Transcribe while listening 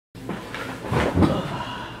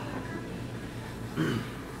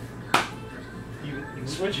You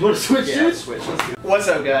switch? You want to switch? Yeah, switch. What's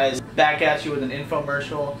up, guys? Back at you with an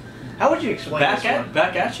infomercial. How would you explain this one?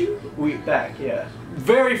 Back at you? Back, yeah.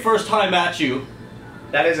 Very first time at you.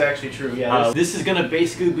 That is actually true, yeah. This is gonna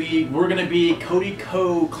basically be, we're gonna be Cody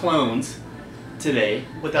Co clones today.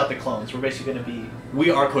 Without the clones, we're basically gonna be... We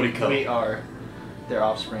are Cody Co. We are their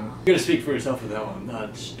offspring. You're gonna speak for yourself with that one.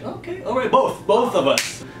 Okay, alright, both of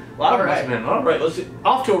us. Well, Alright, man, alright, let's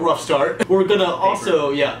off to a rough start. We're gonna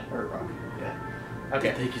also, yeah. Or rock, yeah.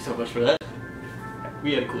 Okay. Thank you so much for that.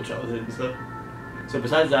 We had a cool chat with it and stuff. So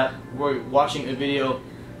besides that, we're watching a video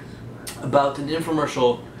about an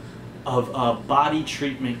infomercial of a body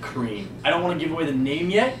treatment cream. I don't want to give away the name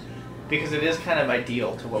yet, because it is kind of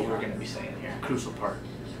ideal to what we're going to be saying here. Crucial part.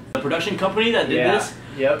 The production company that did this,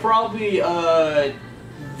 probably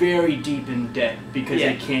very deep in debt because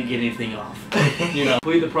they can't get anything off. You know,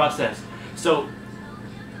 complete the process. So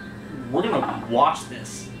we're gonna watch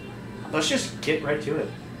this. Let's just get right to it.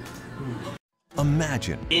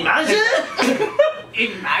 Imagine. Imagine.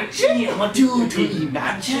 Imagine. I want you to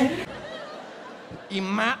imagine.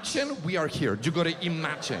 Imagine we are here. You gotta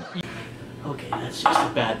imagine. Okay, that's just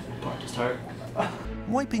a bad part to start.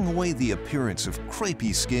 Wiping away the appearance of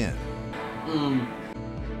crepey skin.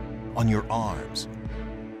 On your arms.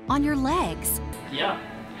 On your legs. Yeah.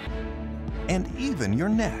 And even your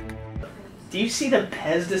neck. Do you see the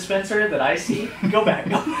Pez dispenser that I see? Go back.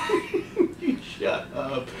 You shut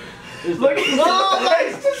up. Look at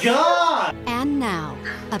my God! And now,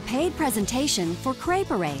 a paid presentation for Crepe.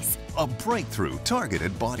 A breakthrough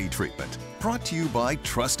targeted body treatment. Brought to you by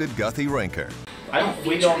trusted Guthy Ranker. I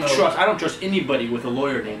don't trust anybody with a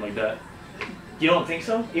lawyer name like that. You don't think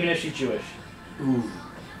so? Even if she's Jewish? Ooh.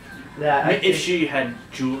 If she had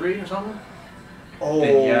jewelry or something? Oh.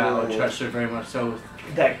 Then yeah, I would trust her very much so.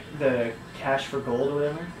 The Cash for Gold or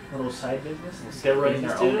whatever, a little side business. They're running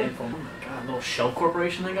their own info. Oh my god, a little shell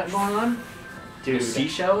corporation they got going on? Dude. The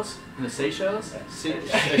seashells? And the Seychelles?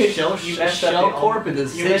 Shell Corp and the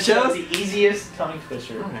Seychelles? You missed the easiest tongue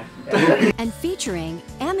twister. Okay. And featuring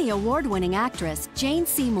Emmy Award-winning actress Jane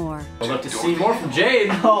Seymour. I'd love to see more from Jane.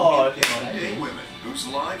 Oh, Women whose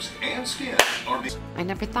lives and skin are... I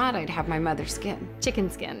never thought I'd have my mother's skin. Chicken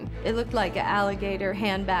skin. It looked like an alligator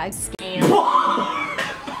handbag scam.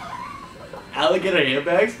 Alligator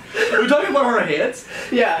handbags? Are we talking about her hands?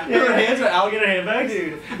 Yeah. Her hands are alligator handbags?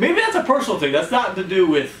 Dude. Maybe that's a personal thing. That's not to do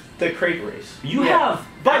with... The Crepe race. You have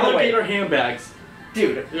alligator handbags.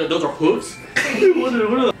 Dude. Those are hooves? What are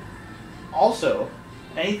those? Also,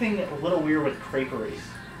 anything a little weird with Crepe race.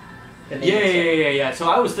 Yeah. So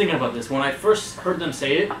I was thinking about this. When I first heard them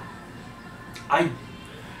say it,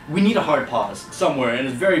 we need a hard pause somewhere, and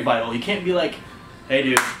it's very vital. You can't be like, hey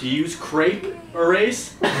dude, do you use Crepe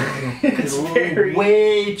erase? It's very,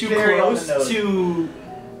 way too very close to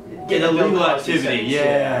get a legal activity.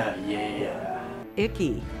 Yeah.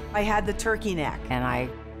 Icky. I had the turkey neck. And I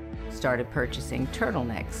started purchasing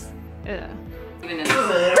turtlenecks.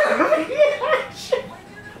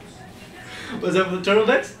 Was that for the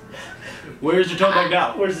turtlenecks? Where's your turtleneck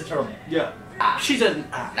now? Where's the turtleneck? Yeah. She said,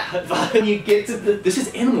 when you get to the... This is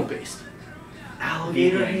animal based.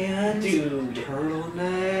 Alligator hands, dude.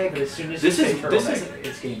 Turtleneck. But as soon as this you is say turtleneck,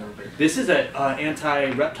 it's game over. This is an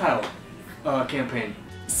anti-reptile campaign.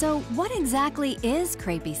 So what exactly is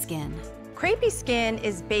crepey skin? Crepey skin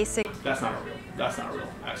is basic. That's not real. That's not a real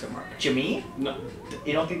accent mark. Jimmy? No.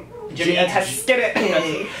 You don't think... Jimmy has... Get it! Get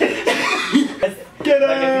it!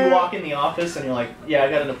 Like if you walk in the office and you're like, yeah, I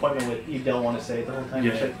got an appointment with... You don't want to say it the whole time.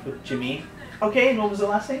 Yeah. You're like, with Jimmy. Okay, and what was the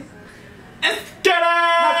last name? Get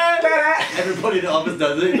it! Everybody in the office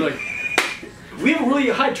does it. You're like, we have a really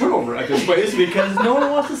high turnover at this place because no one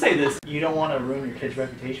wants to say this. You don't want to ruin your kid's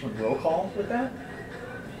reputation with roll call with that?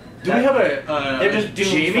 Do we have a... they're just doomed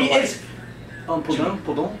Jamie? for life. It's...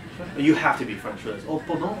 Pardon? You have to be French for this. Oh,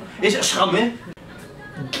 pardon? Is it charmant?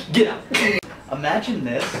 Get out. Imagine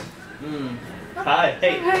this. Hi.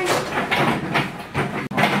 Hey.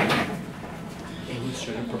 English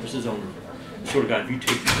training purposes only. Sort of God, if you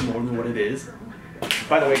take this more than what it is.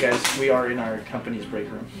 By the way, guys, we are in our company's break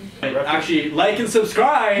room. Actually, like and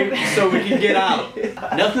subscribe so we can get out.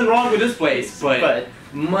 Nothing wrong with this place, but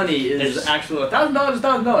money is actually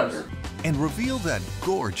 $1,000. And reveal that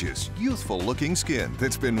gorgeous, youthful-looking skin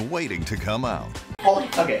that's been waiting to come out.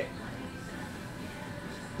 Okay.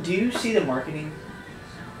 Do you see the marketing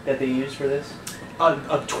that they use for this? A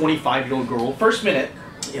 25-year-old girl. First minute.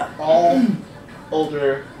 Yeah. All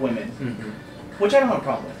older women. Which I don't have a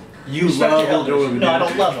problem with. You love older women. No, I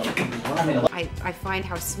don't love them. I find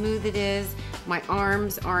how smooth it is. My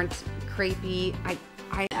arms aren't crepey.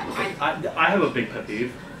 I have a big pet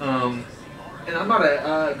peeve, and I'm not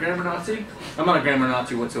a grammar Nazi. I'm not a grammar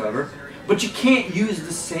Nazi whatsoever. But you can't use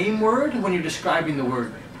the same word when you're describing the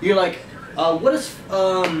word. You're like, what does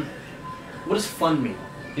fun mean?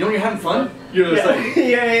 You know when you're having fun? You're just like,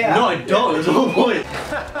 yeah. No, I don't. That's the whole point.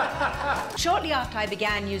 Shortly after I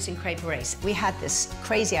began using Crepe, we had this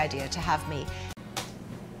crazy idea to have me.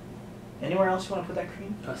 Anywhere else you want to put that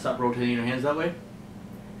cream? Stop rotating your hands that way.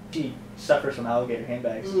 She suffers from alligator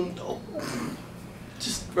handbags.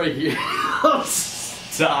 Just right here.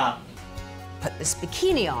 Stop. Put this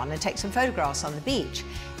bikini on and take some photographs on the beach.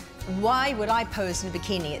 Why would I pose in a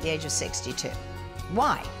bikini at the age of 62?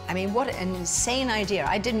 Why? I mean, what an insane idea.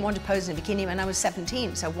 I didn't want to pose in a bikini when I was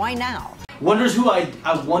 17, so why now?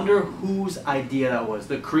 I wonder whose idea that was.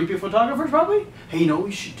 The creepy photographers, probably? Hey, you know what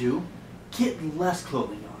we should do? Get less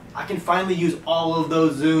clothing on. I can finally use all of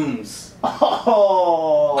those zooms.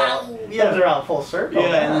 Oh! Wow. Yeah, they're around full circle.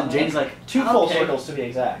 Yeah, and then Jane's like, 2 full circles to be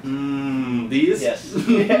exact. These? Yes.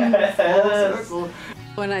 Yes. Full circle.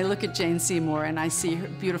 When I look at Jane Seymour and I see her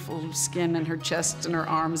beautiful skin and her chest and her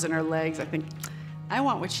arms and her legs, I think, I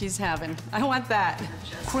want what she's having. I want that.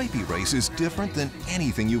 Crepe Erase is different than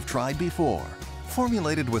anything you've tried before.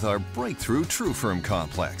 Formulated with our breakthrough True Firm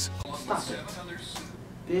complex. Stop it.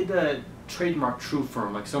 They had trademark True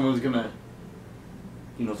Firm, like someone was gonna,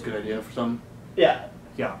 you know, it's a good idea for some. Yeah.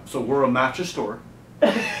 Yeah, so we're a mattress store.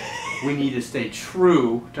 We need to stay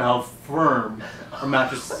true to how firm our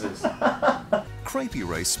mattresses is. Crepe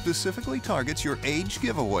Erase specifically targets your age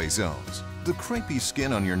giveaway zones. The crepey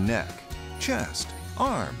skin on your neck, chest,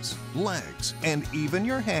 arms, legs, and even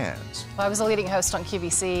your hands. Well, I was a leading host on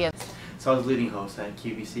QVC. So I was leading host at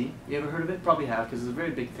QVC. You ever heard of it? Probably have, because it's a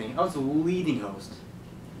very big thing. I was a leading host.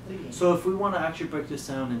 So if we want to actually break this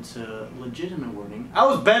down into legitimate wording, I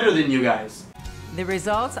was better than you guys. The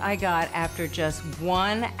results I got after just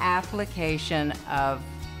one application of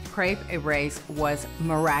Crepe Erase was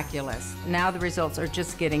miraculous. Now the results are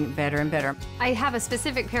just getting better and better. I have a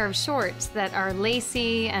specific pair of shorts that are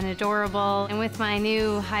lacy and adorable, and with my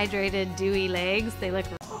new hydrated dewy legs, they look...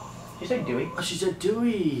 You say dewy? Oh, she said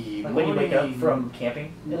dewy. Like when you wake up from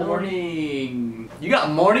camping in the morning? You got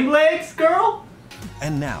morning legs, girl?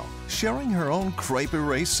 And now, sharing her own Crepe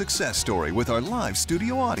Erase success story with our live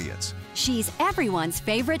studio audience. She's everyone's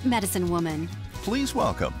favorite medicine woman. Please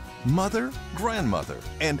welcome mother, grandmother,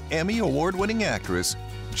 and Emmy Award-winning actress,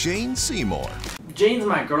 Jane Seymour. Jane's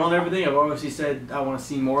my girl and everything. I've always said I want to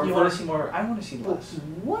see more of her. You want to see more? I want to see less.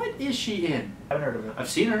 What is she in? I haven't heard of her. I've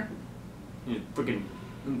seen her. Freaking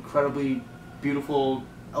incredibly beautiful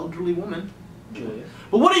elderly woman. Julius.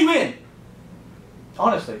 But what are you in?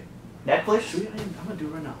 Honestly. Netflix? I'm gonna do it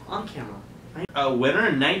right now, on camera. A winner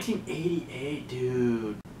in 1988,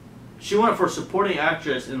 dude. She won for supporting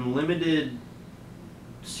actress in limited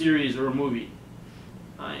series or movie.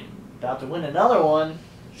 I'm about to win another one.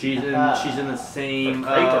 She's in the same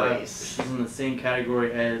Race. She's in the same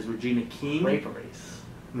category as Regina King. Race.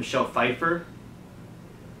 Michelle Pfeiffer.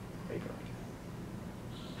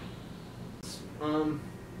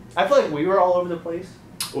 I feel like we were all over the place.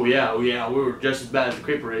 Oh yeah, we were just as bad as the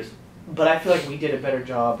Crepe Race. But I feel like we did a better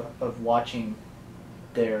job of watching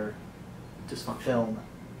their film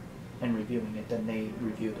and reviewing it than they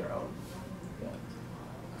reviewed their own. Yeah.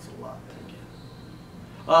 That's a lot.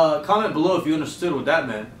 Comment below if you understood what that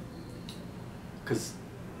meant. Cause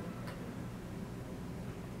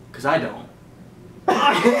I don't.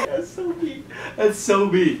 That's so mean. That's so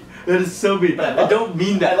mean. That is so mean. I don't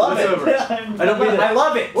mean that whatsoever. I don't mean that. I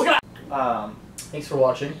love it. Thanks for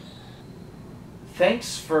watching.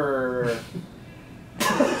 Thanks for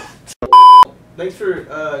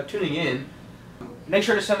tuning in. Make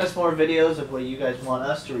sure to send us more videos of what you guys want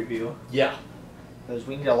us to review. Yeah. Because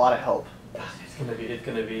we need a lot of help. It's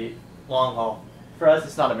gonna be long haul. For us,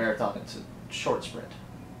 it's not a marathon; it's a short sprint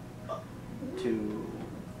to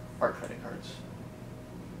our credit cards.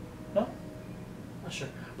 No, not sure.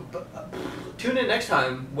 But, tune in next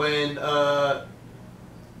time when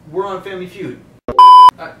we're on Family Feud.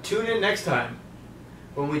 Tune in next time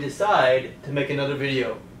when we decide to make another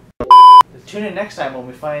video. Tune in next time when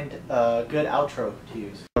we find a good outro to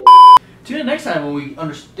use. Tune in next time when we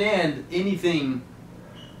understand anything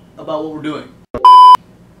about what we're doing.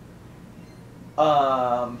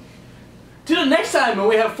 Tune in next time when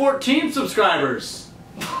we have 14 subscribers.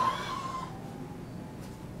 That's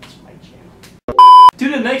my channel.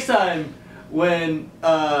 Tune in next time when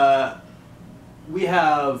we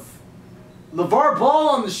have LeVar Ball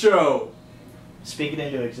on the show. Speaking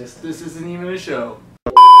into existence. This isn't even a show.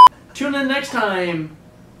 Tune in next time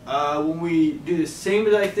when we do the same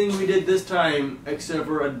exact thing we did this time, except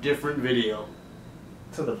for a different video.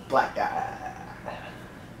 To the black guy.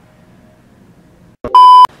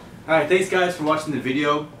 Alright, thanks guys for watching the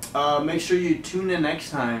video. Make sure you tune in next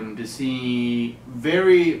time to see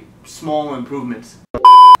very small improvements.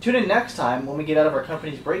 Tune in next time when we get out of our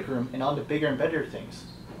company's break room and on to bigger and better things.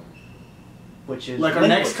 Which is like our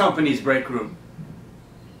next company's break room.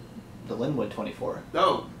 The Linwood 24.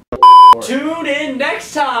 Oh. Tune in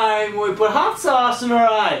next time when we put hot sauce in our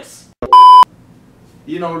eyes.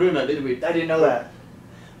 You know we're doing that, didn't we? I didn't know that.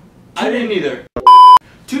 I didn't either.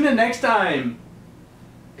 Tune in next time.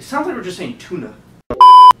 It sounds like we're just saying tuna.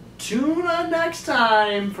 Tuna next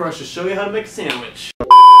time for us to show you how to make a sandwich.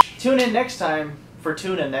 Tune in next time for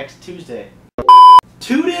tuna next Tuesday.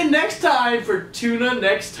 Tune in next time for tuna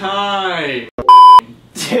next time.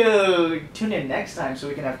 Dude, tune in next time so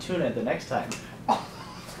we can have tuna the next time.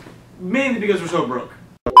 Mainly because we're so broke.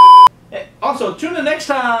 Also, tune in next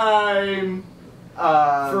time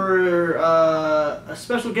for a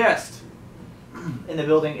special guest in the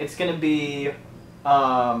building. It's gonna be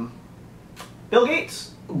Bill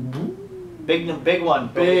Gates. Big one.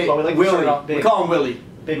 Big Willie. We call him Willie.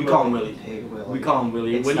 We call him Willie. Hey, Willie. We call him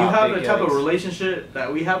Willie. It's when you not have Big the type of Gates. relationship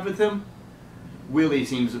that we have with him, Willie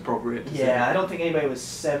seems appropriate. To say. I don't think anybody with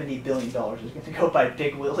 $70 billion is going to go by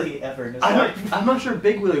Big Willie ever in his I'm life. not sure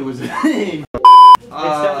Big Willie was his name. It's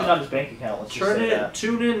definitely not his bank account. Let's just say that.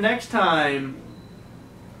 Tune in next time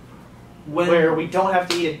where we don't have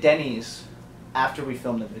to eat at Denny's after we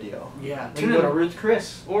film the video. Yeah, we can go to Ruth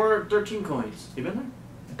Chris or 13 Coins. You been there?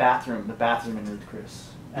 The bathroom in Ruth Chris,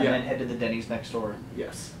 and then head to the Denny's next door.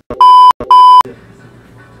 Yes. Yeah.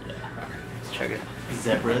 Let's check it.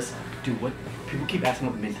 Zebras. Dude, what? People keep asking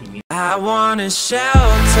what minty means. I want a shelter,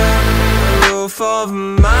 a roof over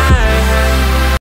my head.